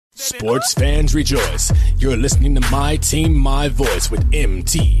Sports fans rejoice. You're listening to My Team, My Voice with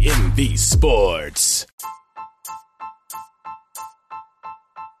MTMV Sports.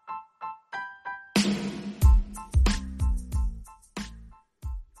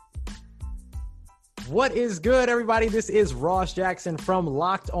 What is good, everybody? This is Ross Jackson from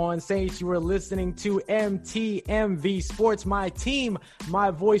Locked On Saints. You are listening to MTMV Sports. My team,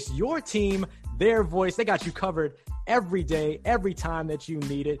 my voice, your team, their voice. They got you covered every day, every time that you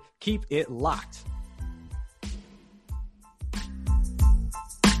need it. Keep it locked.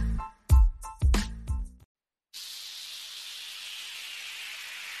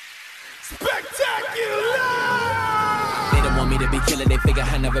 Me to be killing, they figure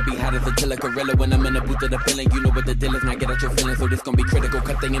I never be hot as a killer gorilla. When I'm in the booth of the feeling, you know what the deal is. Now get out your feelings, so this gon' be critical.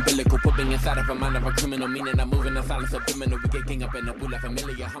 Cut the umbilical, put me inside of a mind of a criminal. Meaning I'm moving the silence of criminal. We get king up in the booth like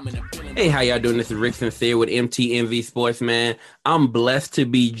familiar. Humming a feeling. Hey, how y'all doing? This is Rick Sincere with MTMV Sports, man. I'm blessed to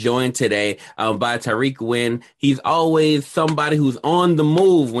be joined today by Tariq Wynn. He's always somebody who's on the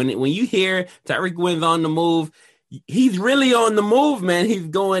move. When you hear Tariq Wynn's on the move, he's really on the move, man. He's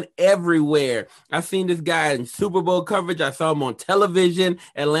going everywhere. I've seen this guy in Super Bowl coverage. I saw him on television,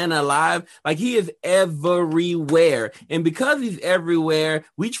 Atlanta Live. Like, he is everywhere. And because he's everywhere,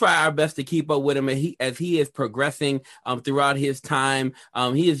 we try our best to keep up with him as he is progressing throughout his time.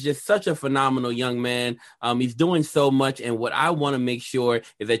 He is just such a phenomenal young man. He's doing so much. And what I want to make sure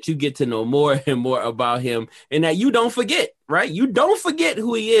is that you get to know more and more about him and that you don't forget. Right? You don't forget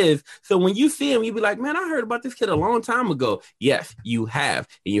who he is. So when you see him, you be like, man, I heard about this kid a long time ago. Yes, you have.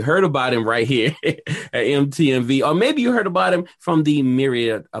 And you heard about him right here at MTMV. Or maybe you heard about him from the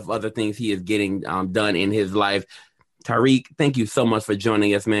myriad of other things he is getting done in his life. Tariq, thank you so much for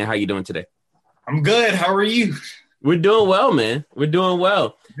joining us, man. How you doing today? I'm good. How are you? We're doing well, man. We're doing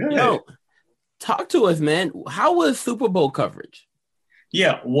well. Good. Yo, talk to us, man. How was Super Bowl coverage?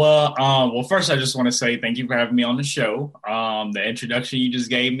 Yeah, well, first I just want to say thank you for having me on the show. The introduction you just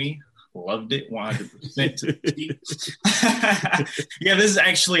gave me, loved it 100%. Yeah, this is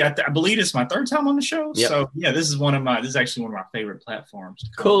actually, I believe it's my third time on the show. Yep. So yeah, this is actually one of my favorite platforms.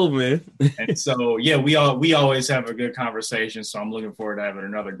 Cool, man. And so yeah, we always have a good conversation. So I'm looking forward to having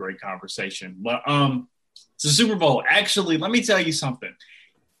another great conversation. But it's the Super Bowl. Actually, let me tell you something.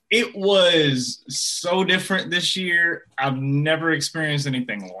 It was so different this year. I've never experienced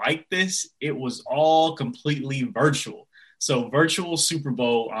anything like this. It was all completely virtual. So virtual Super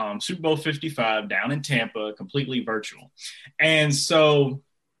Bowl, Super Bowl 55 down in Tampa, completely virtual. And so,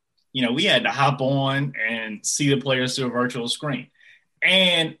 we had to hop on and see the players through a virtual screen.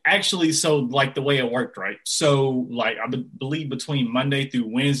 And actually, so like the way it worked, right? So like I believe between Monday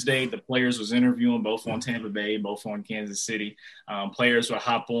through Wednesday, the players was interviewing both on Tampa Bay, both on Kansas City. Players would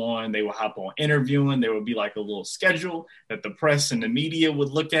hop on, they would hop on interviewing. There would be like a little schedule that the press and the media would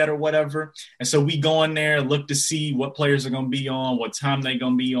look at or whatever. And so we go in there, look to see what players are going to be on, what time they're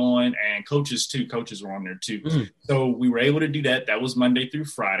going to be on, and coaches too. Coaches were on there too. So we were able to do that. That was Monday through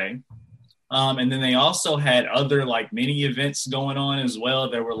Friday. And then they also had other like mini events going on as well.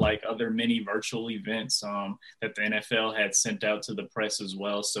 There were like other mini virtual events that the NFL had sent out to the press as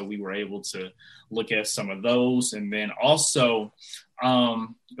well. So we were able to look at some of those. And then also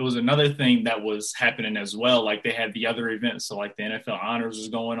it was another thing that was happening as well. Like they had the other events. So like the NFL Honors was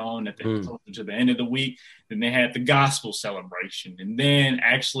going on at the to the end of the week. Then they had the gospel celebration. And then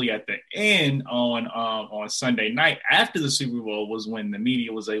actually at the end on Sunday night after the Super Bowl was when the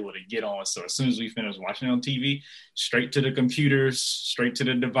media was able to get on. So as soon as we finished watching it on TV, straight to the computers, straight to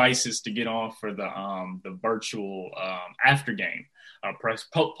the devices to get on for the virtual after game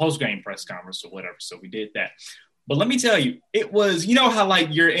post game press conference or whatever. So we did that. But let me tell you, it was, how like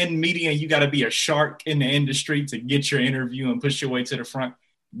you're in media and you got to be a shark in the industry to get your interview and push your way to the front.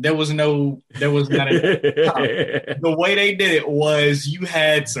 There was none of that. The way they did it was you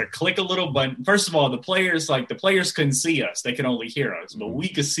had to click a little button. First of all, the players couldn't see us. They could only hear us, but we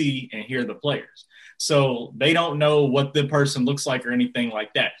could see and hear the players. So they don't know what the person looks like or anything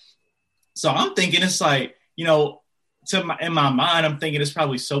like that. So I'm thinking it's like, in my mind, I'm thinking it's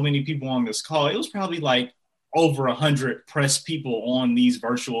probably so many people on this call. It was probably like over 100 press people on these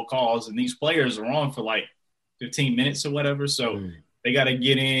virtual calls, and these players are on for like 15 minutes or whatever. So they got to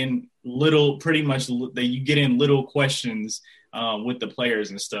get in little questions with the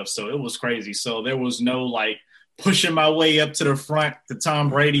players and stuff. So it was crazy. So there was no like pushing my way up to the front to Tom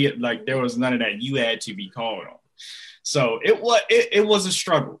Brady. Like there was none of that. You had to be called on. So it was a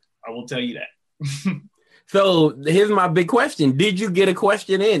struggle. I will tell you that. So here's my big question. Did you get a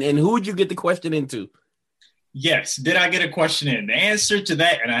question in, and who would you get the question into? Yes. Did I get a question in? The answer to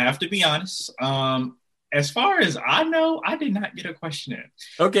that, and I have to be honest, as far as I know, I did not get a question in.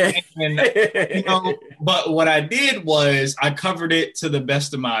 Okay. And, but what I did was I covered it to the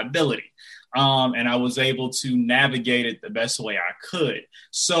best of my ability. And I was able to navigate it the best way I could.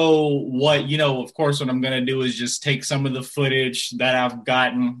 So what, of course, what I'm going to do is just take some of the footage that I've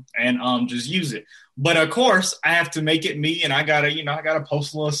gotten and just use it. But of course, I have to make it me, and I gotta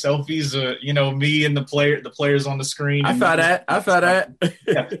post little selfies, me and the players on the screen. I saw that.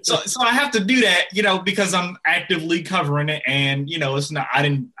 Yeah. So I have to do that, because I'm actively covering it, and it's not.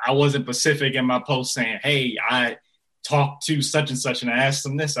 I wasn't specific in my post saying, hey, I talked to such and such and I asked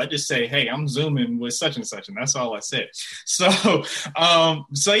them this. I just say, hey, I'm Zooming with such and such, and that's all I said. So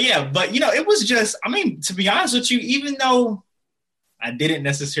yeah, but it was just, to be honest with you, even though I didn't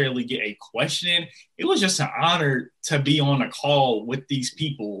necessarily get a question, it was just an honor to be on a call with these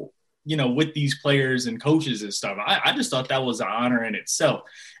people, with these players and coaches and stuff. I just thought that was an honor in itself.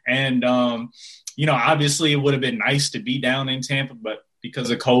 And, obviously it would have been nice to be down in Tampa, but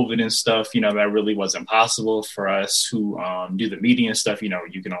because of COVID and stuff, that really wasn't possible for us who do the media and stuff. You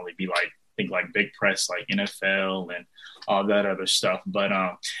can only be like big press, like NFL and all that other stuff. But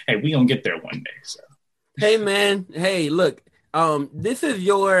hey, we gonna get there one day. So, hey man, hey, look, this is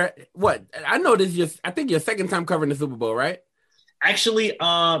your what? I know this is I think your second time covering the Super Bowl, right? Actually,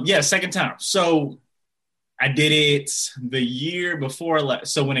 second time. So I did it the year before.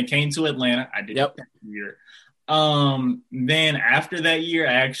 So when it came to Atlanta, I did it that year. Then after that year,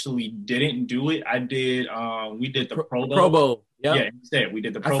 I actually didn't do it. I did, we did the Pro Bowl. Pro Bowl. Yep. Yeah, instead we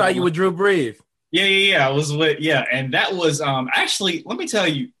did the Pro Bowl. I saw you with Drew Brees. Yeah. I was with, and that was, actually, let me tell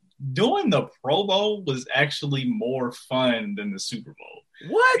you, doing the Pro Bowl was actually more fun than the Super Bowl.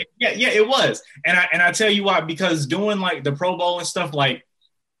 What? Yeah, it was. And I tell you why, because doing like the Pro Bowl and stuff, like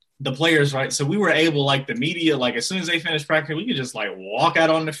the players, right? So we were able, like the media, like as soon as they finished practice, we could just like walk out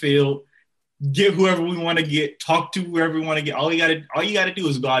on the field, get whoever we want to get, talk to whoever we want to get. All you gotta do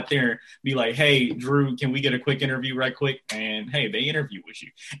is go out there and be like, hey, Drew, can we get a quick interview right quick? And hey, they interview with you.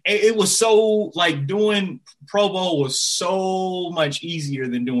 It was so like doing Pro Bowl was so much easier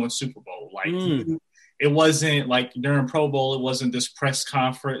than doing Super Bowl. Like it wasn't like during Pro Bowl, it wasn't this press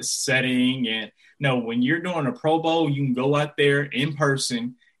conference setting. And no, when you're doing a Pro Bowl, you can go out there in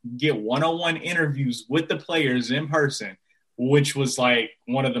person, get one-on-one interviews with the players in person, which was like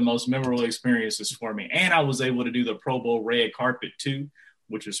one of the most memorable experiences for me. And I was able to do the Pro Bowl red carpet too,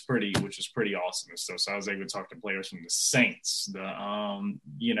 which was pretty awesome and stuff. So I was able to talk to players from the Saints,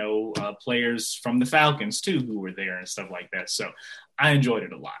 the players from the Falcons too, who were there and stuff like that. So I enjoyed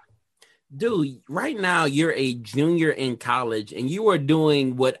it a lot. Dude, right now you're a junior in college and you are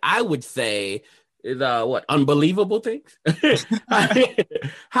doing what I would say is unbelievable things.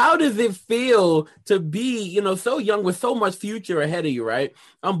 How does it feel to be, so young with so much future ahead of you, right?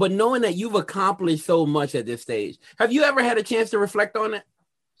 But knowing that you've accomplished so much at this stage, have you ever had a chance to reflect on it?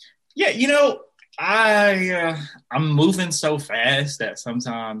 Yeah, I'm moving so fast that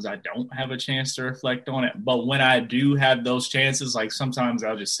sometimes I don't have a chance to reflect on it. But when I do have those chances, like sometimes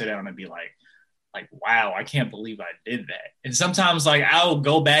I'll just sit down and be like, wow, I can't believe I did that. And sometimes like I'll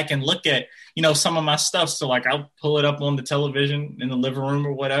go back and look at, some of my stuff. So like I'll pull it up on the television in the living room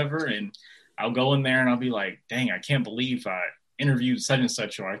or whatever. And I'll go in there and I'll be like, dang, I can't believe I interviewed such and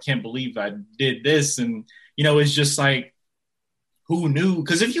such, or I can't believe I did this. And, it's just like, who knew?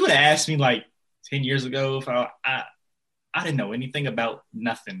 Because if you would have asked me like 10 years ago, if I didn't know anything about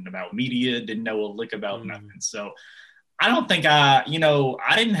nothing about media, didn't know a lick about nothing. So I don't think I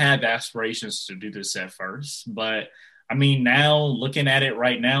didn't have aspirations to do this at first, but I mean, now looking at it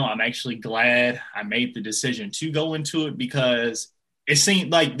right now, I'm actually glad I made the decision to go into it because it seemed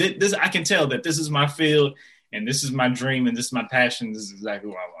like this, I can tell that this is my field and this is my dream and this is my passion. This is exactly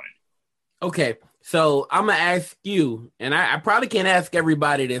what I wanted. Okay. So I'm going to ask you, and I probably can't ask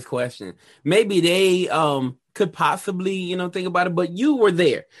everybody this question. Maybe they could possibly, think about it, but you were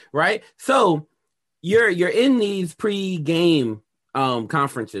there, right? So you're in these pre-game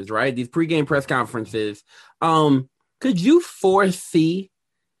conferences, right? These pre-game press conferences. Could you foresee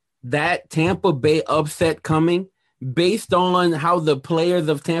that Tampa Bay upset coming based on how the players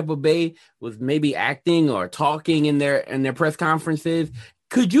of Tampa Bay was maybe acting or talking in their press conferences?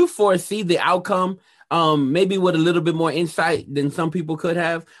 Could you foresee the outcome, maybe with a little bit more insight than some people could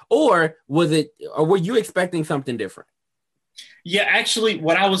have, or were you expecting something different? Yeah, actually,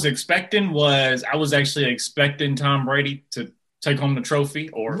 what I was expecting was Tom Brady to take home the trophy.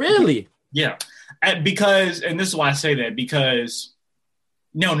 Or really? Yeah, because, and this is why I say that, because,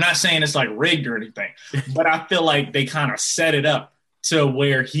 not saying it's like rigged or anything, but I feel like they kind of set it up to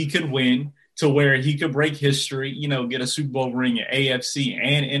where he could win. to where he could break history, get a Super Bowl ring in AFC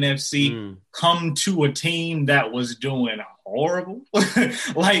and NFC, come to a team that was doing horrible.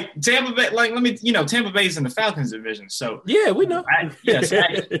 Like Tampa Bay, Tampa Bay's in the Falcons division. So yeah, we know. I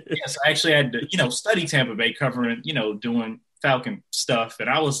actually had to, study Tampa Bay covering, doing Falcon stuff. And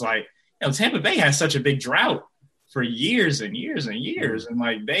I was like, Tampa Bay has such a big drought for years and years and years. And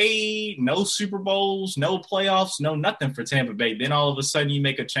like no Super Bowls, no playoffs, no nothing for Tampa Bay. Then all of a sudden you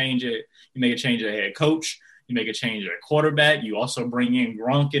make a change at head coach, you make a change at quarterback. You also bring in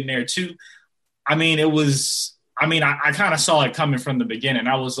Gronk in there too. I I kind of saw it coming from the beginning.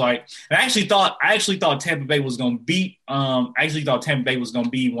 I was like, I actually thought Tampa Bay was going to beat. Tampa Bay was going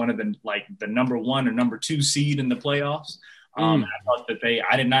to be one of the number 1 or number 2 seed in the playoffs. I thought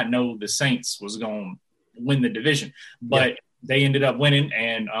I did not know the Saints was going to win the division, but they ended up winning.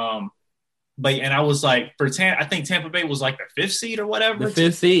 And I was like, I think Tampa Bay was like the 5th seed or whatever. The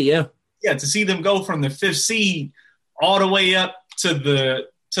 5th seed, yeah. Yeah, to see them go from the 5th seed all the way up to the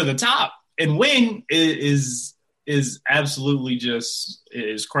top and win is absolutely just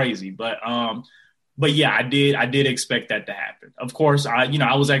is crazy. But yeah, I did expect that to happen. Of course, I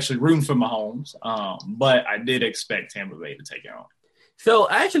was actually rooting for Mahomes, but I did expect Tampa Bay to take it on. So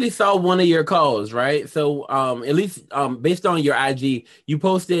I actually saw one of your calls, right? So at least based on your IG, you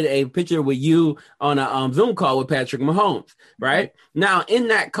posted a picture with you on a Zoom call with Patrick Mahomes, right? Now, in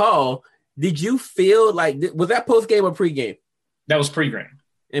that call, did you feel like, was that post-game or pre-game? That was pre-game.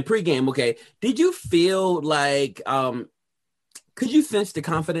 And pre-game, okay. Did you feel like, could you sense the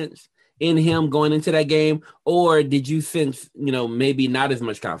confidence in him going into that game? Or did you sense, maybe not as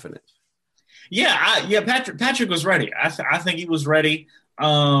much confidence? Yeah, Patrick was ready. I think he was ready.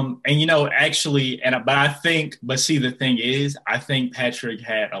 But see, the thing is, I think Patrick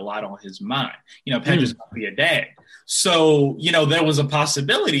had a lot on his mind. Patrick's going to be a dad. So, there was a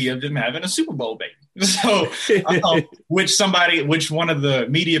possibility of him having a Super Bowl baby. So, which one of the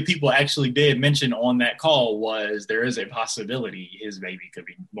media people actually did mention on that call was there is a possibility his baby could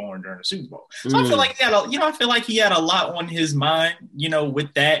be born during the Super Bowl. So I feel like he had a lot on his mind,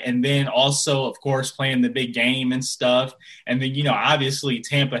 with that. And then also, of course, playing the big game and stuff. And then, obviously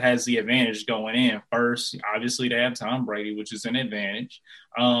Tampa has the advantage going in first. Obviously they have Tom Brady, which is an advantage.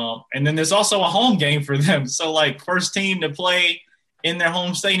 And then there's also a home game for them. So like first team to play in their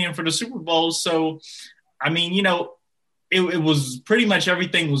home stadium for the Super Bowl. So, it was pretty much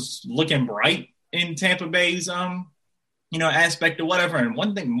everything was looking bright in Tampa Bay's, aspect or whatever. And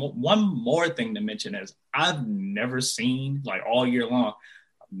one more thing to mention is I've never seen, like all year long,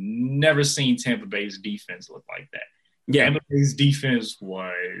 I've never seen Tampa Bay's defense look like that. Yeah. Tampa Bay's defense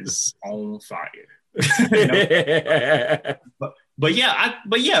was on fire. But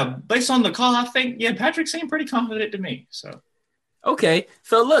yeah, based on the call, I think, Patrick seemed pretty confident to me. So. Okay.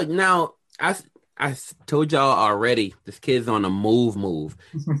 So look, now I told y'all already, this kid's on a move.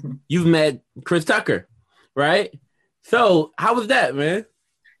 You've met Chris Tucker, right? So how was that, man?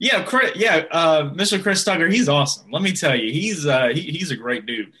 Yeah, Mr. Chris Tucker, he's awesome. Let me tell you, he's a great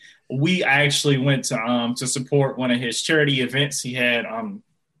dude. We actually went to support one of his charity events. He had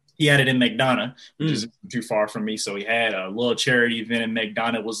it in McDonough, which isn't too far from me. So he had a little charity event in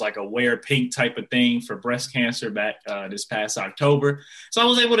McDonough. It was like a wear pink type of thing for breast cancer back this past October. So I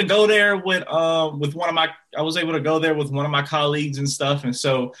was able to go there with one of my colleagues and stuff. And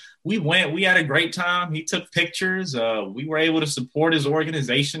so we had a great time. He took pictures. We were able to support his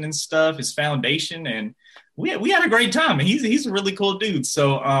organization and stuff, his foundation, and we had a great time. And he's a really cool dude.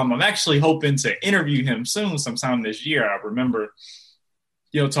 So I'm actually hoping to interview him soon, sometime this year. I remember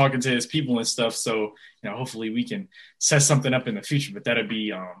talking to his people and stuff. So, hopefully we can set something up in the future, but that'd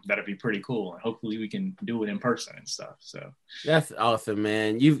be pretty cool. And hopefully we can do it in person and stuff. So that's awesome,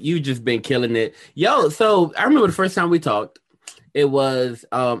 man. You've just been killing it. Yo, so I remember the first time we talked, it was,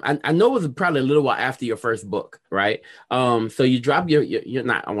 I know it was probably a little while after your first book, right? So you dropped you're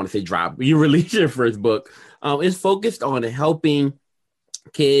not, I want to say drop, but you released your first book. It's focused on helping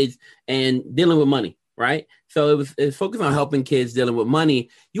kids and dealing with money, right? So it's focused on helping kids dealing with money.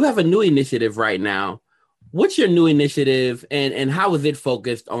 You have a new initiative right now. What's your new initiative and how is it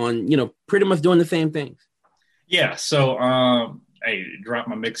focused on, pretty much doing the same things? Yeah. So, hey, drop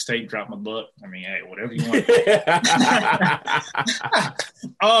my mixtape, drop my book. I mean, hey, whatever you want.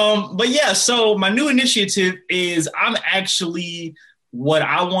 But yeah, so my new initiative is I'm actually what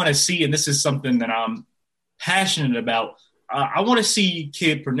I want to see, and this is something that I'm passionate about. I want to see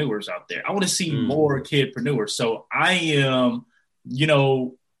kidpreneurs out there. I want to see more kidpreneurs. So I am,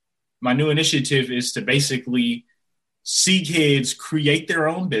 my new initiative is to basically see kids create their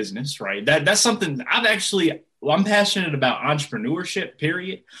own business, right? That's something I'm passionate about entrepreneurship,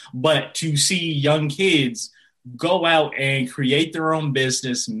 period. But to see young kids go out and create their own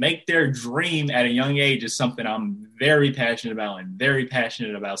business, make their dream at a young age is something I'm very passionate about and very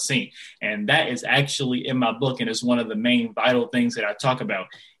passionate about seeing. And that is actually in my book. And it's one of the main vital things that I talk about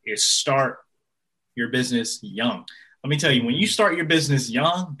is start your business young. Let me tell you, when you start your business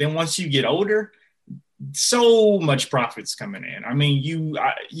young, then once you get older, so much profits coming in. I mean,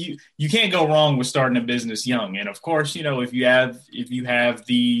 you can't go wrong with starting a business young. And of course, you know, if you have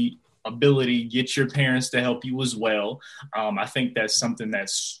the ability, get your parents to help you as well. I think that's something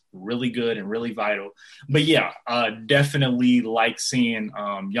that's really good and really vital. But yeah, definitely like seeing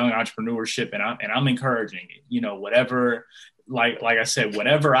young entrepreneurship, and I'm encouraging it. You know, whatever, like I said,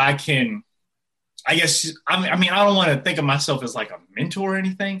 whatever I can. I guess, I mean, I don't want to think of myself as like a mentor or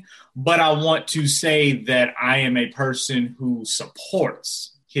anything, but I want to say that I am a person who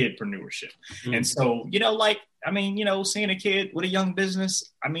supports kidpreneurship. And so, you know, like, I mean, you know, seeing a kid with a young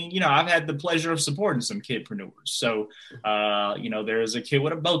business, I mean, you know, I've had the pleasure of supporting some kidpreneurs. So, you know, there's a kid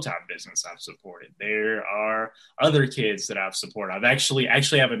with a bow tie business I've supported. There are other kids that I've supported. I've actually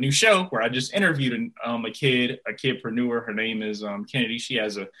have a new show where I just interviewed a kidpreneur. Her name is Kennedy. She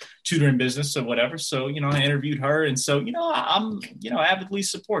has a tutoring business or whatever. So, you know, I interviewed her. And so, you know, I'm, you know, avidly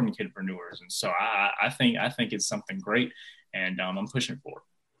supporting kidpreneurs. And so I think it's something great, and I'm pushing for it.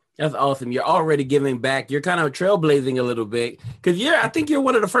 That's awesome. You're already giving back. You're kind of trailblazing a little bit because I think you're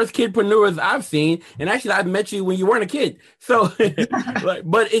one of the first kidpreneurs I've seen. And actually, I met you when you weren't a kid. So,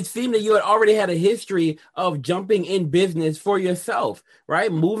 but it seemed that you had already had a history of jumping in business for yourself,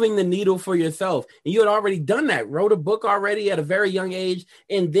 right? Moving the needle for yourself. And you had already done that, wrote a book already at a very young age.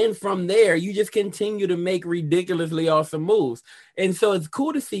 And then from there, you just continue to make ridiculously awesome moves. And so it's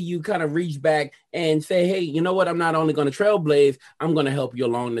cool to see you kind of reach back and say, hey, you know what? I'm not only going to trailblaze, I'm going to help you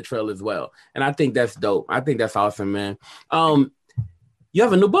along the trail as well. And I think that's dope. I think that's awesome, man. You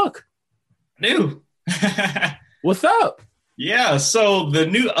have a new book. New. What's up? Yeah. So the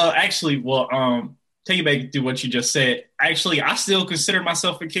new, take it back to what you just said. Actually, I still consider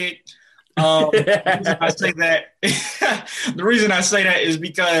myself a kid. The reason I say that is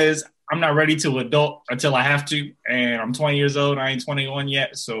because I'm not ready to adult until I have to. And I'm 20 years old. I ain't 21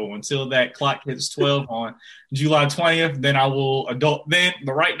 yet. So until that clock hits 12 on July 20th, then I will adult then.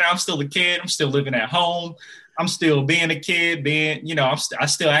 But right now I'm still a kid. I'm still living at home. I'm still being a kid, I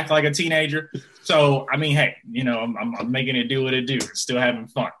still act like a teenager. So, I mean, hey, you know, I'm making it do what it do. Still having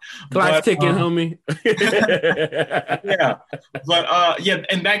fun. Clock's ticking, homie. Yeah. But,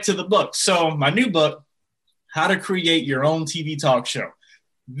 and back to the book. So my new book, How to Create Your Own TV Talk Show.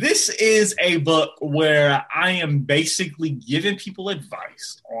 This is a book where I am basically giving people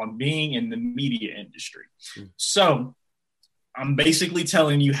advice on being in the media industry. So I'm basically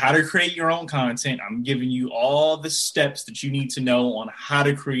telling you how to create your own content. I'm giving you all the steps that you need to know on how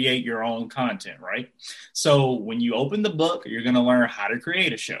to create your own content, right? So when you open the book, you're going to learn how to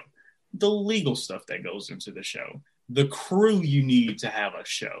create a show, the legal stuff that goes into the show, the crew you need to have a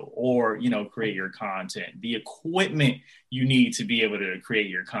show or, you know, create your content, the equipment you need to be able to create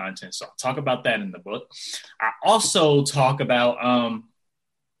your content. So I'll talk about that in the book. I also talk about,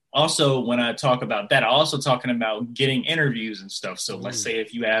 when I talk about that, I'm also talking about getting interviews and stuff. So let's say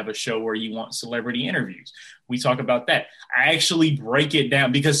if you have a show where you want celebrity interviews, we talk about that. I actually break it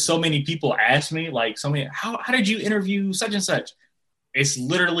down because so many people ask me, like, how did you interview such and such? It's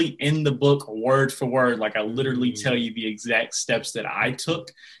literally in the book, word for word. Like I literally tell you the exact steps that I took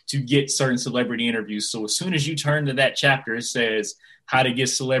to get certain celebrity interviews. So as soon as you turn to that chapter, it says how to get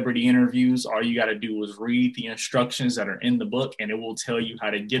celebrity interviews. All you got to do is read the instructions that are in the book, and it will tell you how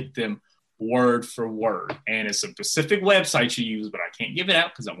to get them word for word. And it's a specific website you use, but I can't give it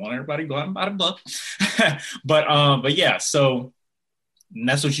out because I want everybody to go out and buy the book. But yeah, so and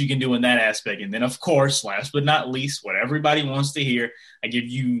that's what you can do in that aspect. And then, of course, last but not least, what everybody wants to hear, I give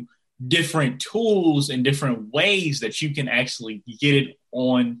you different tools and different ways that you can actually get it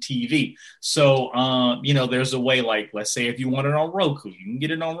on TV. So, you know, there's a way, like, let's say if you want it on Roku, you can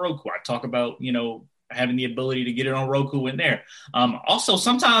get it on Roku. I talk about, you know, having the ability to get it on Roku in there. Also,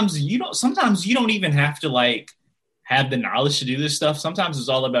 sometimes you don't even have to, like, have the knowledge to do this stuff. Sometimes it's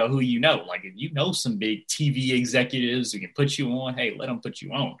all about who you know. Like if you know some big TV executives who can put you on, hey, let them put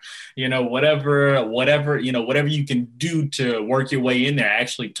you on. You know, whatever you can do to work your way in there.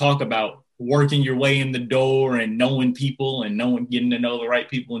 Actually talk about working your way in the door and knowing people and getting to know the right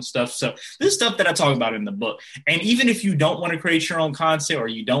people and stuff. So this is stuff that I talk about in the book. And even if you don't want to create your own content or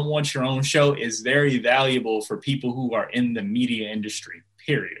you don't want your own show, it's very valuable for people who are in the media industry.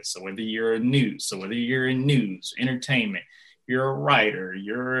 Period. So whether you're in news, entertainment, you're a writer,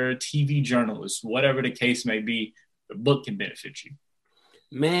 you're a TV journalist, whatever the case may be, the book can benefit you.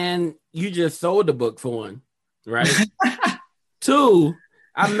 Man, you just sold the book for one, right? Two,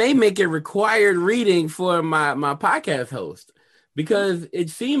 I may make it required reading for my podcast host, because it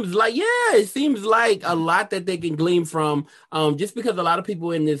seems like a lot that they can glean from, just because a lot of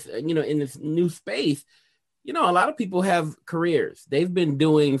people in this, in this new space, a lot of people have careers they've been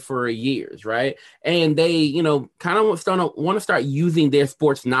doing for years, right? And they, kind of want to start using their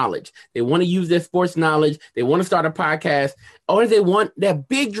sports knowledge. They want to use their sports knowledge. They want to start a podcast, or they want their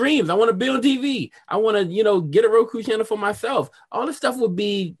big dreams. I want to build TV. I want to, get a Roku channel for myself. All this stuff would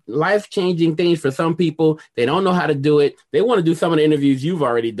be life-changing things for some people. They don't know how to do it. They want to do some of the interviews you've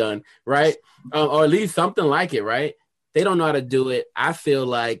already done, right? Or at least something like it, right? They don't know how to do it. I feel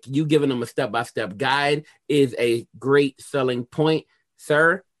like you giving them a step-by-step guide is a great selling point.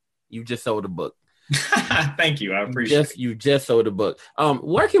 Sir, you just sold a book. Thank you. I appreciate it. You just sold a book.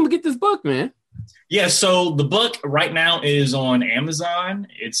 Where can we get this book, man? Yeah, so the book right now is on Amazon.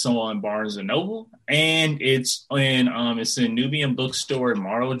 It's on Barnes & Noble, and it's in Nubian Bookstore in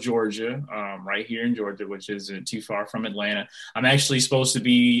Morrow, Georgia, right here in Georgia, which isn't too far from Atlanta. I'm actually supposed to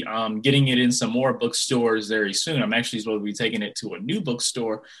be getting it in some more bookstores very soon. I'm actually supposed to be taking it to a new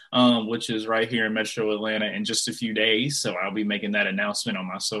bookstore, which is right here in Metro Atlanta, in just a few days. So I'll be making that announcement on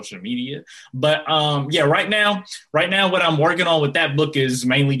my social media. But right now, what I'm working on with that book is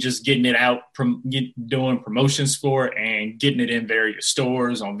mainly just getting it out, doing promotions for it, and getting it in various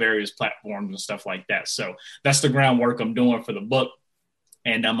stores on various platforms and stuff like that. So that's the groundwork I'm doing for the book,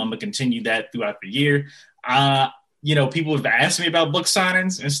 and I'm going to continue that throughout the year. People have asked me about book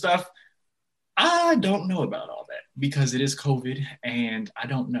signings and stuff. I don't know about all that because it is COVID, and I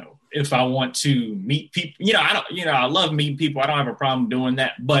don't know if I want to meet people. I love meeting people. I don't have a problem doing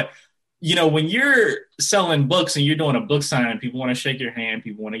that, but when you're selling books and you're doing a book signing, people want to shake your hand.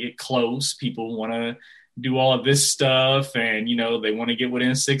 People want to get close. People want to do all of this stuff. And, they want to get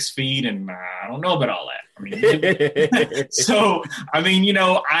within 6 feet. And I don't know about all that. So,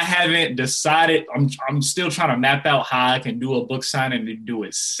 I haven't decided. I'm still trying to map out how I can do a book signing and do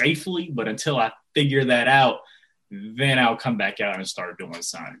it safely. But until I figure that out, then I'll come back out and start doing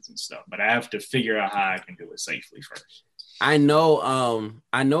signings and stuff. But I have to figure out how I can do it safely first. I know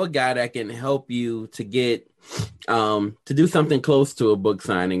a guy that can help you to get to do something close to a book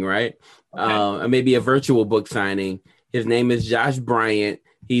signing, right? Okay. Maybe a virtual book signing. His name is Josh Bryant.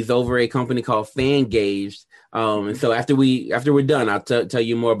 He's over a company called Fangaged. And so after we're done, I'll tell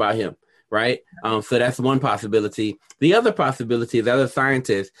you more about him, right? So that's one possibility. The other possibility is, as a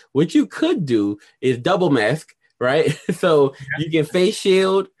scientist, what you could do is double mask, right? So you can face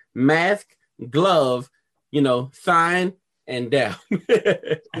shield, mask, glove, sign, and down.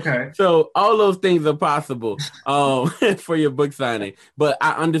 Okay. So all those things are possible for your book signing. But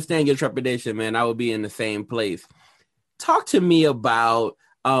I understand your trepidation, man. I would be in the same place. Talk to me about,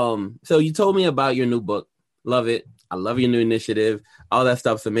 so you told me about your new book. Love it. I love your new initiative. All that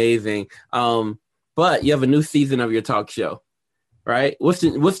stuff's amazing. But you have a new season of your talk show, right? What's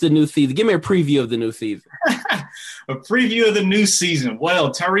the new season? Give me a preview of the new season. A preview of the new season.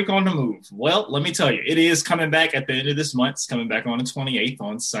 Well, Tariq on the Move. Well, let me tell you, it is coming back at the end of this month. It's coming back on the 28th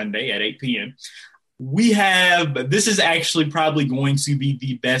on Sunday at 8 p.m. This is actually probably going to be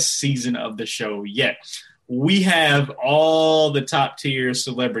the best season of the show yet. We have all the top tier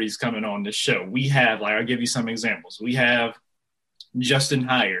celebrities coming on the show. We have, I'll give you some examples. We have Justin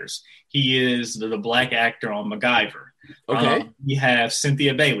Hires. He is the black actor on MacGyver. Okay. We have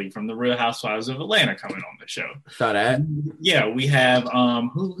Cynthia Bailey from The Real Housewives of Atlanta coming on the show. Saw that. Yeah, we have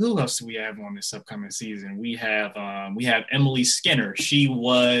who else do we have on this upcoming season? We have Emily Skinner. She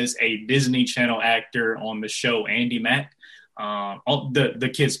was a Disney Channel actor on the show Andy Mack.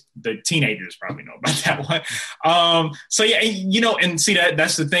 The kids, the teenagers probably know about that one. So yeah, and see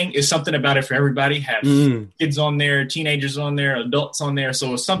that's the thing, is something about it for everybody. Have kids on there, teenagers on there, adults on there.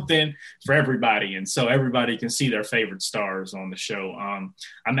 So it's something for everybody. And so everybody can see their favorite stars on the show. I'm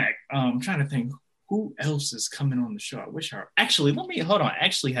trying to think who else is coming on the show. I wish actually, hold on. I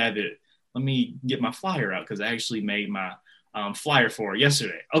actually have it. Let me get my flyer out, because I actually made my flyer for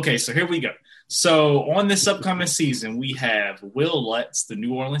yesterday. Okay, so here we go. So on this upcoming season, we have Will Lutz, the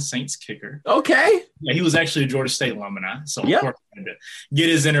New Orleans Saints kicker. Okay. Yeah, he was actually a Georgia State alumni. So of course I had to get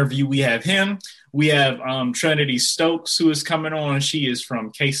his interview. We have him. We have Trinity Stokes, who is coming on. She is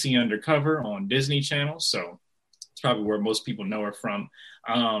from KC Undercover on Disney Channel. So It's probably where most people know her from.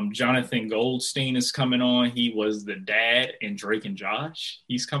 Jonathan Goldstein is coming on. He was the dad in Drake and Josh.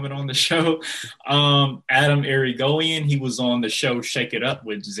 He's coming on the show. Adam Irigoyen, he was on the show Shake It Up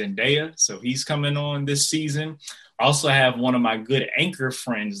with Zendaya. So he's coming on this season. I also have one of my good anchor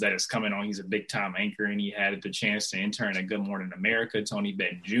friends that is coming on. He's a big-time anchor, and he had the chance to intern at Good Morning America. Tony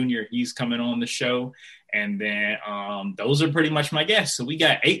Benton Jr., he's coming on the show. And then those are pretty much my guests. So we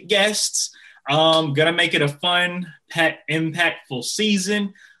got 8 guests. Gonna make it a fun, impactful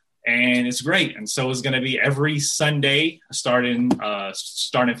season, and it's great. And so it's gonna be every Sunday starting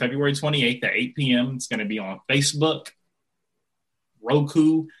February 28th at 8 p.m. It's gonna be on Facebook,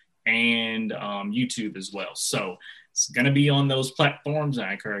 Roku, and YouTube as well. So it's gonna be on those platforms.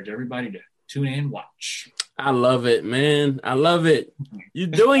 I encourage everybody to tune in and watch. I love it, man. I love it. You're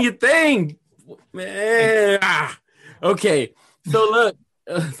doing your thing, man. Okay. So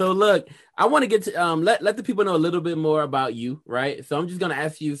look, I want to get to let the people know a little bit more about you, right? So I'm just gonna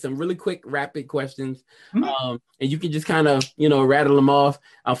ask you some really quick, rapid questions, and you can just kind of rattle them off.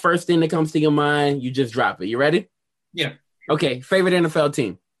 First thing that comes to your mind, you just drop it. You ready? Yeah. Okay. Favorite NFL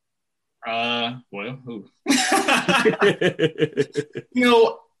team? Well, who?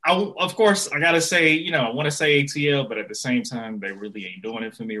 Of course, I gotta say, I want to say ATL, but at the same time, they really ain't doing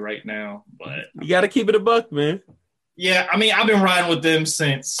it for me right now. But you gotta keep it a buck, man. Yeah, I mean, I've been riding with them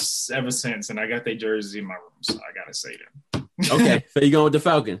ever since, and I got their jersey in my room, so I gotta say them. Okay, so you're going with the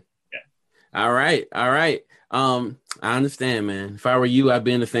Falcon? Yeah. All right. I understand, man. If I were you, I'd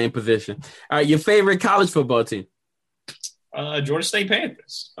be in the same position. All right, your favorite college football team? Georgia State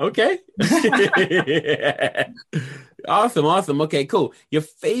Panthers. Okay. Awesome. Okay, cool. Your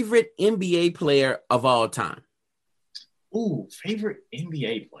favorite NBA player of all time? Ooh, favorite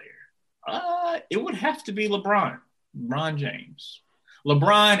NBA player? It would have to be LeBron James.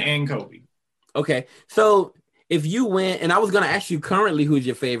 LeBron and Kobe. Okay, so if you win, and I was going to ask you currently who's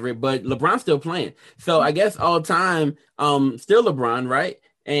your favorite, but LeBron's still playing. So I guess all time, still LeBron, right?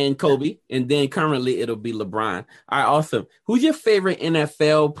 And Kobe, and then currently it'll be LeBron. All right, awesome. Who's your favorite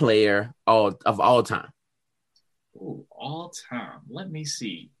NFL player of all time? Ooh, all time. Let me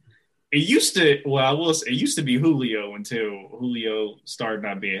see. It used to be Julio until Julio started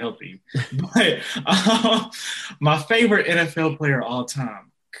not being healthy. But my favorite NFL player all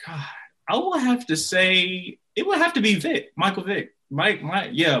time, God, I will have to say it would have to be Michael Vick.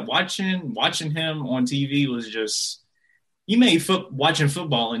 Watching him on TV was just he made watching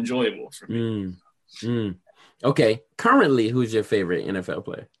football enjoyable for me. Okay, currently, who's your favorite NFL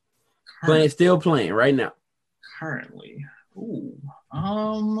player? Still playing right now. Currently,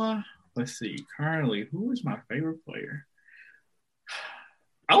 let's see. Currently, who is my favorite player?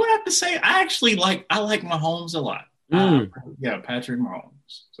 I would have to say I like Mahomes a lot. Patrick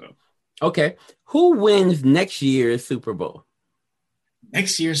Mahomes. So okay, who wins next year's Super Bowl?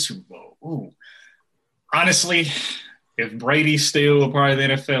 Next year's Super Bowl. Ooh, honestly, if Brady's still a part of the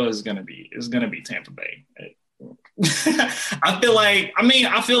NFL, it's gonna be Tampa Bay. I feel like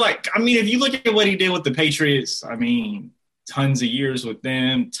if you look at what he did with the Patriots, tons of years with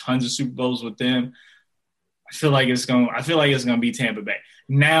them, tons of Super Bowls with them. I feel like it's gonna be Tampa Bay.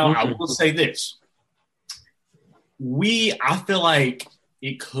 Now, I will say this. I feel like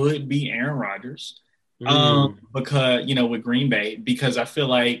it could be Aaron Rodgers. Because with Green Bay, because I feel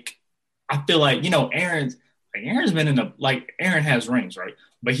like Aaron's been Aaron has rings, right?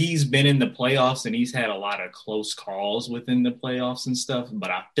 But he's been in the playoffs and he's had a lot of close calls within the playoffs and stuff. But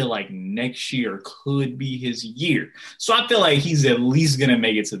I feel like next year could be his year. So I feel like he's at least going to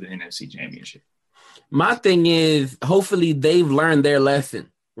make it to the NFC Championship. My thing is, hopefully they've learned their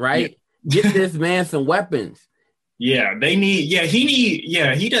lesson, right? Yeah. Get this man some weapons. Yeah, he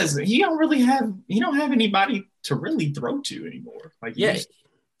don't have anybody to really throw to anymore.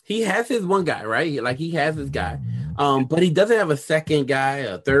 He has his one guy, right? Like he has his guy. But he doesn't have a second guy,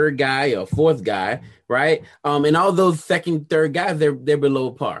 a third guy, a fourth guy, right? And all those second, third guys, they're below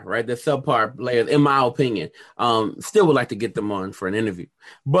par, right? They're subpar players, in my opinion. Still would like to get them on for an interview.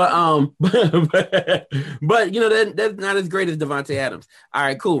 But that's not as great as Devontae Adams. All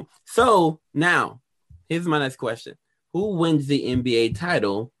right, cool. So now, here's my next question. Who wins the NBA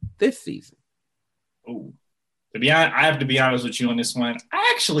title this season? Ooh. To be honest, I have to be honest with you on this one.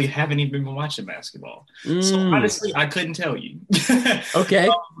 I actually haven't even been watching basketball. So honestly, I couldn't tell you. Okay.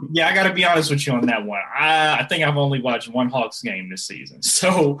 I got to be honest with you on that one. I think I've only watched one Hawks game this season.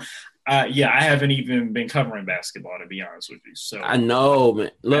 So, I haven't even been covering basketball, to be honest with you. So I know,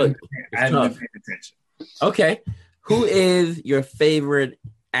 man. Look, I haven't been paying attention. Okay. Who is your favorite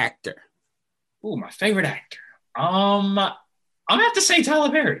actor? Ooh, my favorite actor. I'm going to have to say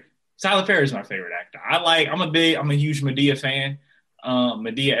Tyler Perry. Tyler Perry is my favorite actor. I'm a huge Madea fan.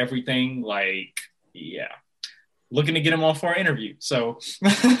 Madea everything. Like, yeah. Looking to get him on for an interview. So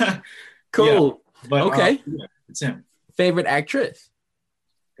cool. Yeah. But okay. Yeah, it's him. Favorite actress?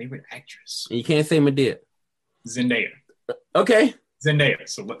 Favorite actress. You can't say Madea. Zendaya. Okay.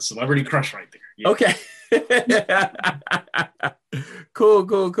 Zendaya. Celebrity crush right there. Yeah. Okay.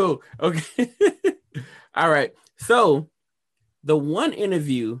 Cool. Okay. All right. So the one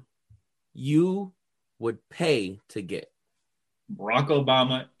interview you would pay to get? Barack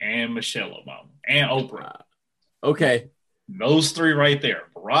Obama and Michelle Obama and Oprah. Okay. Those three right there.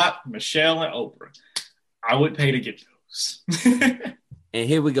 Barack, Michelle, and Oprah. I would pay to get those. And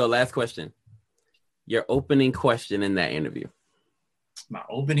here we go. Last question. Your opening question in that interview. My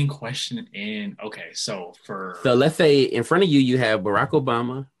opening question so let's say in front of you have Barack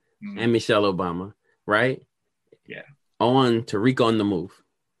Obama and Michelle Obama, right? Yeah. On Tariq on the Move,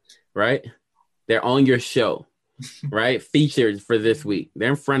 right? They're on your show, right? Featured for this week. They're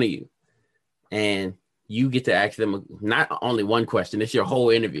in front of you. And you get to ask them not only one question, it's your whole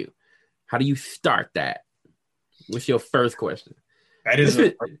interview. How do you start that? What's your first question? That is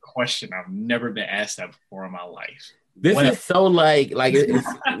a question. I've never been asked that before in my life. This is so like it's,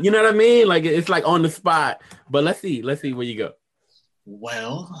 you know what I mean? Like it's like on the spot. But let's see where you go.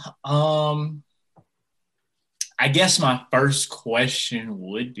 Well, I guess my first question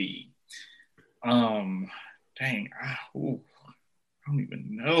would be, I don't even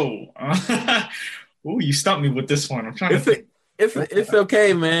know. You stumped me with this one. I'm trying to think. It's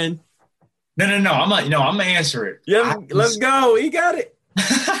okay, man. No. I'm gonna answer it. Yeah, let's go. You got it.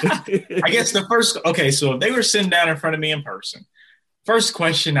 I guess so if they were sitting down in front of me in person, first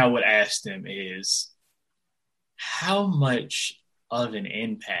question I would ask them is, how much of an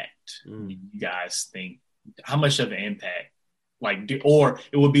impact do you guys think, how much of an impact,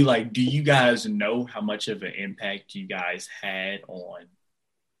 do you guys know how much of an impact you guys had on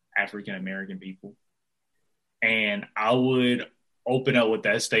African American people? And I would open up with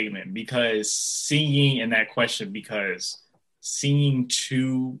that statement because seeing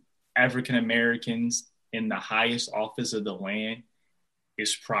two African Americans in the highest office of the land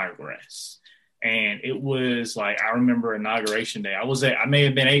is progress. And it was I remember Inauguration Day. I may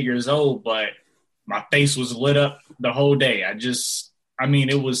have been 8 years old, but my face was lit up the whole day.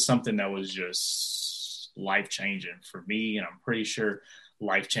 It was something that was just life-changing for me. And I'm pretty sure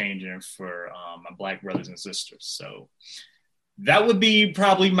life-changing for my Black brothers and sisters. So that would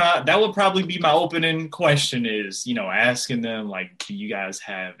probably be my opening question is, asking them, do you guys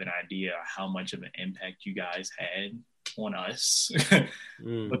have an idea how much of an impact you guys had on us?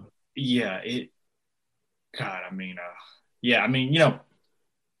 But yeah,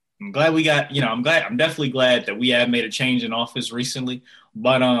 I'm glad we got, I'm definitely glad that we have made a change in office recently,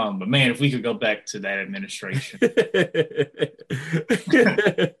 but man, if we could go back to that administration.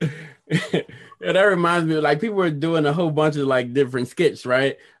 Yeah, that reminds me of people were doing a whole bunch of different skits,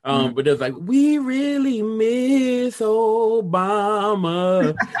 right? But there's we really miss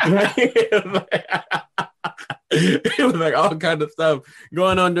Obama. It was all kind of stuff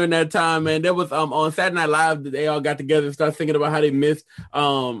going on during that time, man. There was on Saturday Night Live, they all got together and started thinking about how they missed having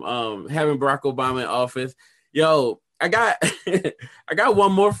Barack Obama in office. Yo, I got I got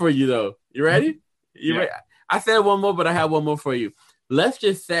one more for you though. You ready? You ready? I said one more, but I have one more for you. Let's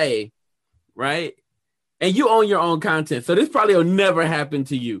just say, right? And you own your own content, so this probably will never happen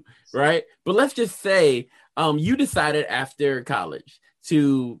to you, right? But let's just say you decided after college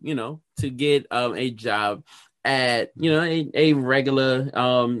to get a job at a regular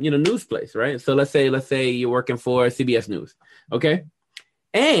news place, right? So let's say you're working for CBS News, okay?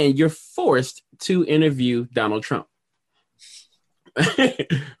 And you're forced to interview Donald Trump.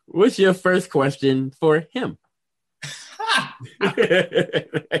 What's your first question for him?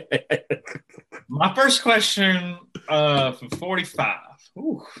 My first question for 45.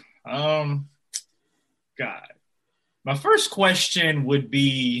 God. My first question would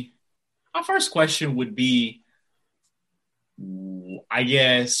be, I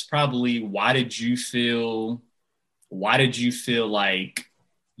guess probably why did you feel like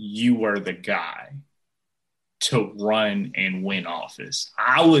you were the guy to run and win office?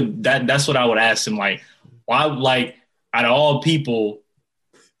 That's what I would ask him, why, out of all people,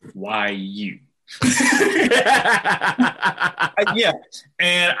 why you? Yeah.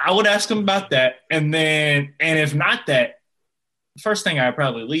 And I would ask him about that. And if not that, the first thing I'd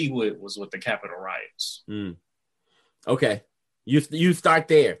probably lead with was with the Capitol riots. Okay. You start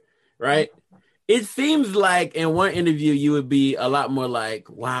there, right? It seems like in one interview you would be a lot more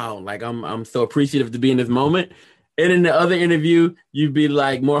wow, I'm so appreciative to be in this moment. And in the other interview, you'd be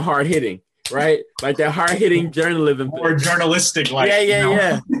like more hard hitting, right? Like that hard hitting journalism. More journalistic, like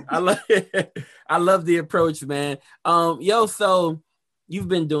yeah. I love the approach, man. So you've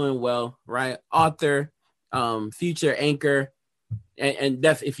been doing well, right? Author, future anchor, and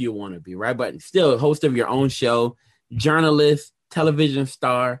that's if you want to be, right? But still host of your own show, journalist, television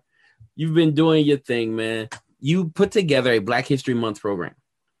star. You've been doing your thing, man. You put together a Black History Month program.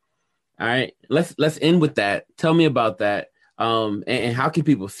 All right, let's end with that. Tell me about that, and how can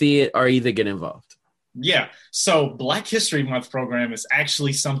people see it or either get involved? Yeah, so Black History Month program is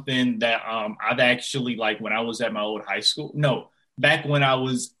actually something that I've actually, like, when I was at my old high school. No, back when I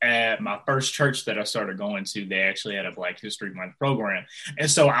was at my first church that I started going to, they actually had a Black History Month program,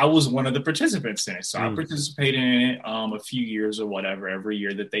 and so I was one of the participants in it. So I participated in it a few years or whatever, every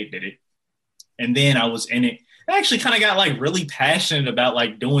year that they did it, and then I was in it. I actually kind of got like really passionate about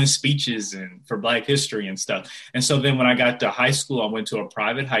like doing speeches and for Black history and stuff. And so then when I got to high school, I went to a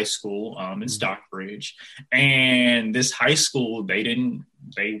private high school in Stockbridge, and this high school, they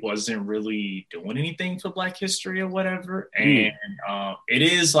wasn't really doing anything for Black history or whatever. And it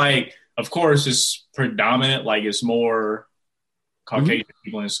is like, of course, it's predominant, like it's more Caucasian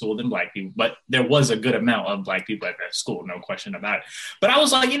people in school than Black people, but there was a good amount of Black people at that school, no question about it. But I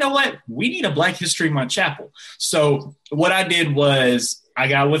was like, you know what? We need a Black History Month chapel. So what I did was I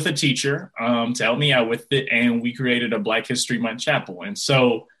got with a teacher to help me out with it, and we created a Black History Month chapel. And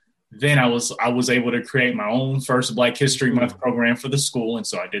so then I was able to create my own first Black History Month program for the school. And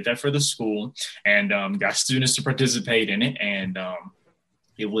so I did that for the school and got students to participate in it. And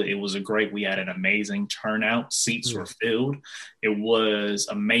it was we had an amazing turnout. Seats were filled. It was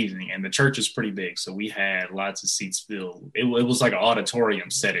amazing. And the church is pretty big, so we had lots of seats filled. It was like an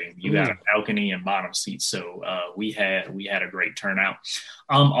auditorium setting. You got a balcony and bottom seats. So we had a great turnout.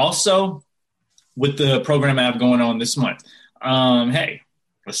 Also, with the program I have going on this month, hey,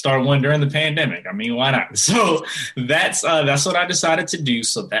 let's start one during the pandemic. I mean, why not? So that's what I decided to do.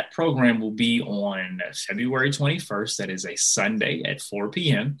 So that program will be on February 21st. That is a Sunday at 4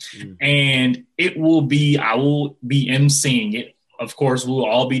 p.m. And I will be emceeing it. Of course, we'll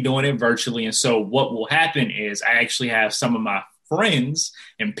all be doing it virtually. And so what will happen is I actually have some of my friends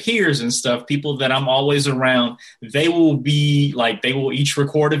and peers and stuff, people that I'm always around. They will each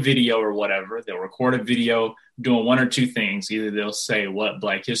record a video or whatever. They'll record a video doing one or two things. Either they'll say what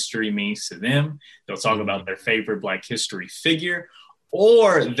Black history means to them, they'll talk about their favorite Black history figure,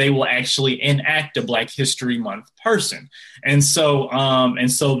 or they will actually enact a Black History Month person. And so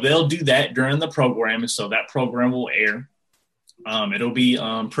they'll do that during the program. And so that program will air. It'll be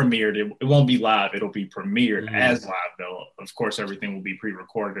premiered. It won't be live. It'll be premiered as live, though. Of course, everything will be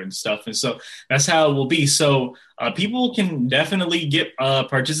pre-recorded and stuff. And so that's how it will be. So people can definitely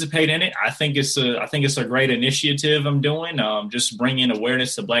participate in it. I think it's a great initiative I'm doing. Just bringing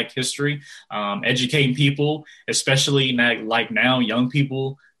awareness to Black history, educating people, especially now young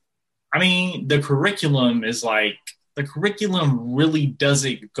people. I mean, the curriculum really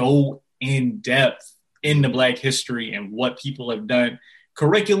doesn't go in depth into Black history and what people have done.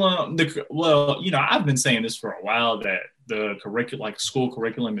 I've been saying this for a while, that the curriculum, like school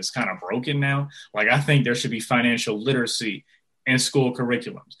curriculum, is kind of broken now. Like, I think there should be financial literacy in school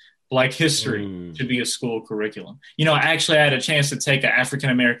curriculums. Black history should be a school curriculum. I actually had a chance to take an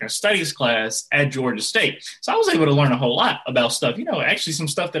African-American studies class at Georgia State. So I was able to learn a whole lot about stuff, actually some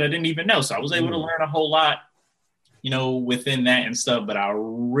stuff that I didn't even know. So I was able to learn a whole lot, within that and stuff. But I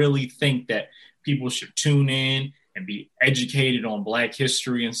really think that people should tune in and be educated on Black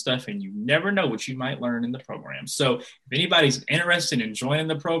history and stuff. And you never know what you might learn in the program. So if anybody's interested in joining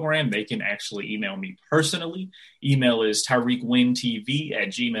the program, they can actually email me personally. Email is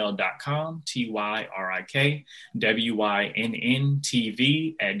tyrikwinntv@gmail.com,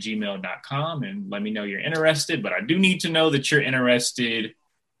 TYRIKWINNTV@gmail.com. And let me know you're interested. But I do need to know that you're interested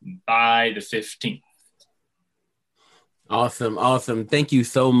by the 15th. Awesome. Thank you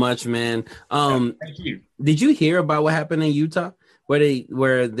so much, man. Thank you. Did you hear about what happened in Utah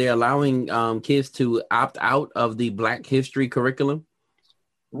where they're allowing kids to opt out of the Black history curriculum?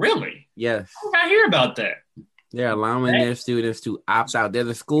 Really? Yes. How did I hear about that? They're allowing their students to opt out. There's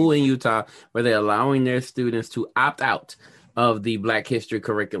a school in Utah where they're allowing their students to opt out of the Black history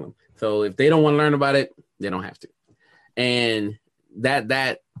curriculum. So if they don't want to learn about it, they don't have to. And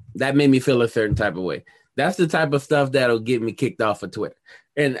that made me feel a certain type of way. That's the type of stuff that'll get me kicked off of Twitter.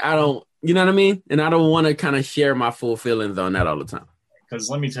 And I don't, you know what I mean? And I don't want to kind of share my full feelings on that all the time. Because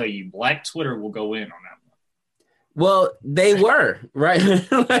let me tell you, Black Twitter will go in on that one. Well, they were, right?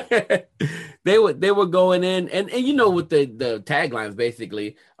 they were going in, and you know, with the taglines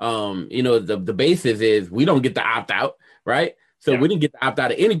basically, you know, the basis is we don't get to opt out, right? So we didn't get to opt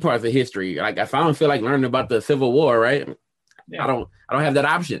out of any parts of history. Like if I don't feel like learning about the Civil War, right? I don't have that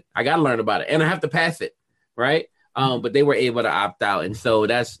option. I got to learn about it, and I have to pass it, right? But they were able to opt out, and so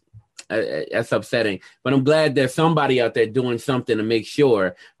that's upsetting. But I'm glad there's somebody out there doing something to make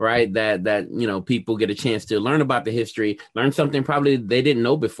sure, right, that you know, people get a chance to learn about the history, learn something probably they didn't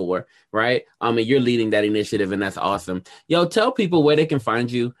know before, right? And you're leading that initiative, and that's awesome. Yo, tell people where they can find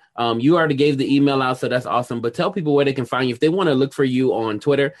you. You already gave the email out, so that's awesome. But tell people where they can find you if they want to look for you on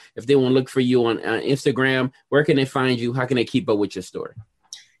Twitter, if they want to look for you on Instagram. Where can they find you? How can they keep up with your story?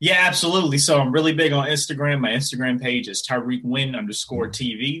 Yeah, absolutely. So I'm really big on Instagram. My Instagram page is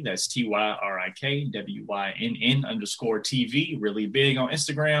TyreekWynn_TV. That's TyreekWynn_TV. Really big on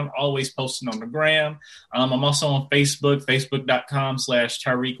Instagram. Always posting on the gram. I'm also on Facebook,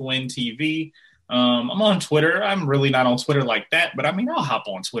 Facebook.com/TyreekWynnTV. I'm on Twitter. I'm really not on Twitter like that, but I mean, I'll hop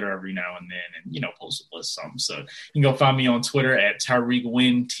on Twitter every now and then and, you know, post a list something. So you can go find me on Twitter at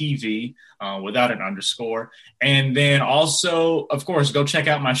TyreekWynnTV without an underscore. And then also, of course, go check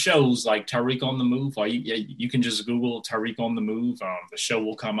out my shows like Tariq on the Move. Or you can just Google Tariq on the Move. The show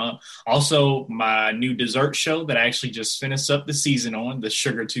will come up. Also, my new dessert show that I actually just finished up the season on, the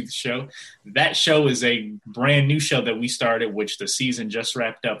Sugar Tooth Show. That show is a brand new show that we started, which the season just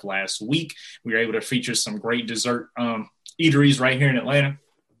wrapped up last week. We were able to feature some great dessert eateries right here in Atlanta.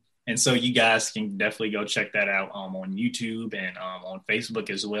 And so you guys can definitely go check that out on YouTube and on Facebook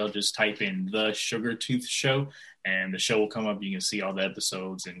as well. Just type in The Sugar Tooth Show and the show will come up. You can see all the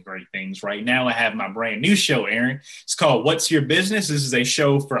episodes and great things. Right now, I have my brand new show, Aaron. It's called What's Your Business? This is a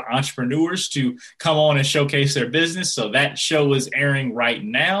show for entrepreneurs to come on and showcase their business. So that show is airing right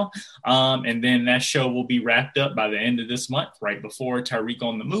now. And then that show will be wrapped up by the end of this month, right before Tariq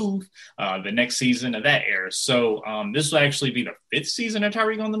on the Move, the next season of that airs. So this will actually be the 5th season of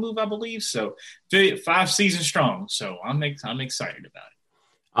Tariq on the Move, I believe. So 5 seasons strong. So I'm excited about it.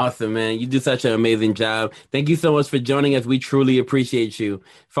 Awesome, man. You do such an amazing job. Thank you so much for joining us. We truly appreciate you.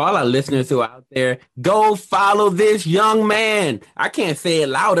 For all our listeners who are out there, go follow this young man. I can't say it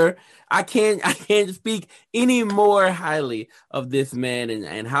louder. I can't speak any more highly of this man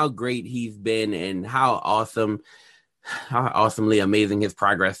and how great he's been and how awesomely amazing his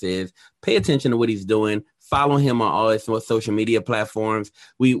progress is. Pay attention to what he's doing. Follow him on all his social media platforms.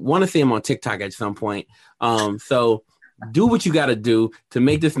 We want to see him on TikTok at some point. So do what you got to do to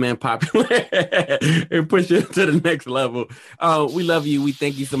make this man popular and push it to the next level. We love you. We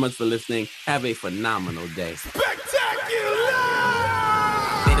thank you so much for listening. Have a phenomenal day.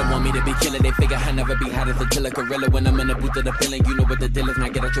 They don't want me to be killing. They figure I never be hot as a killer gorilla. When I'm in the booth of the feeling, you know what the deal is. Now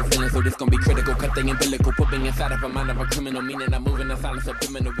get out your feelings, so this gonna be critical. Cut the umbilical, put me inside of a mind of a criminal. Meaning I'm moving the silence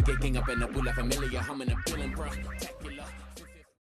subliminal. We get king up in the pool of familiar. Humming and feeling, bro.